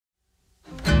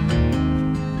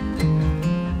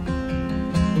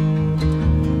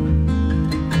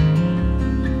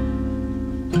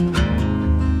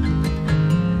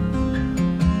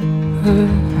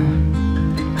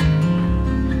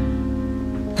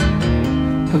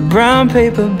A brown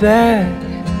paper bag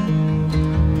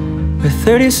with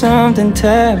 30-something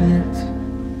tablets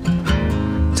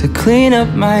to clean up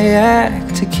my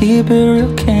act, to keep it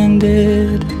real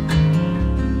candid.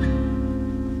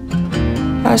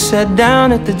 I sat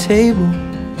down at the table,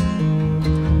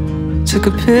 took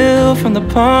a pill from the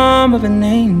palm of an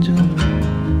angel.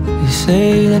 You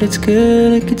say that it's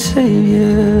good, it could save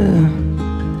you.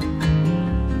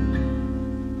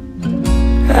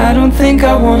 I don't think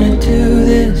I wanna do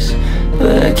this,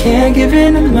 but I can't give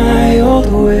in to my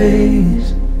old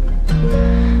ways.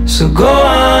 So go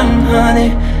on, honey,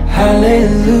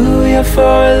 hallelujah for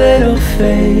a little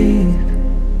faith.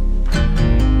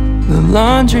 The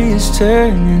laundry is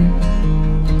turning,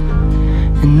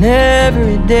 and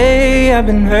every day I've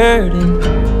been hurting.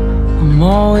 I'm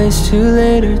always too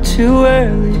late or too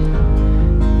early,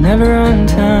 never on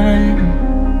time.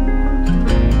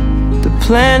 The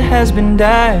plant has been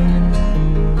dying,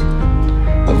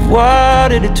 I've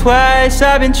watered it twice,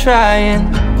 I've been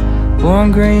trying.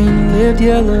 Born green, lived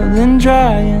yellow, then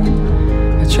drying.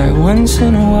 I try once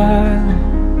in a while.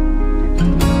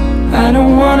 I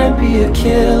don't wanna be a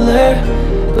killer,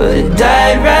 but it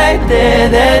died right there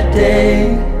that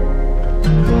day.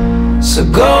 So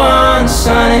go on,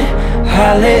 sonny,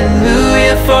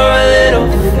 hallelujah for a little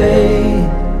faith.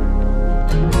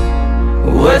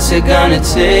 What's it gonna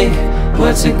take?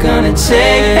 What's it gonna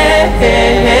take? Hey,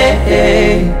 hey, hey,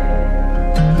 hey.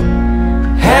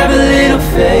 Have a little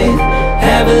faith,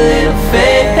 have a little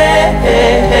faith. Hey,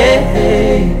 hey, hey,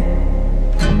 hey.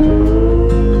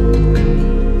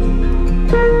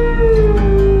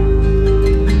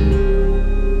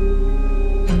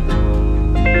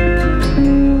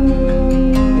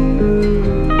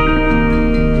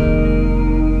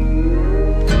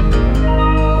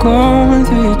 Going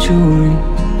through your jewelry,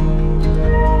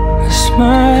 I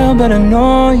smile, but I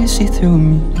know you see through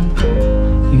me.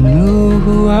 You knew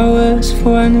who I was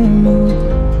before I knew me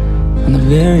on the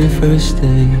very first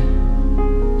day.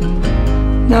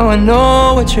 Now I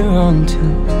know what you're on to.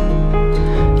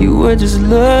 You were just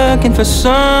looking for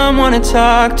someone to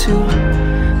talk to,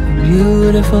 a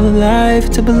beautiful life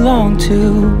to belong to.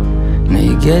 Now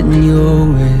you're getting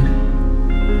your way.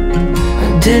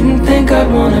 Didn't think I'd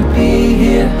wanna be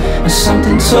here, but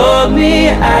something told me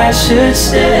I should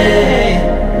stay.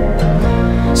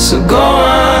 So go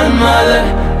on, mother,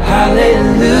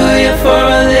 hallelujah for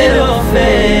a little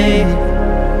faith.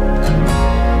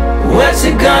 What's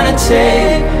it gonna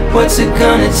take? What's it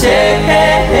gonna take?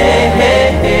 Hey, hey, hey,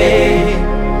 hey.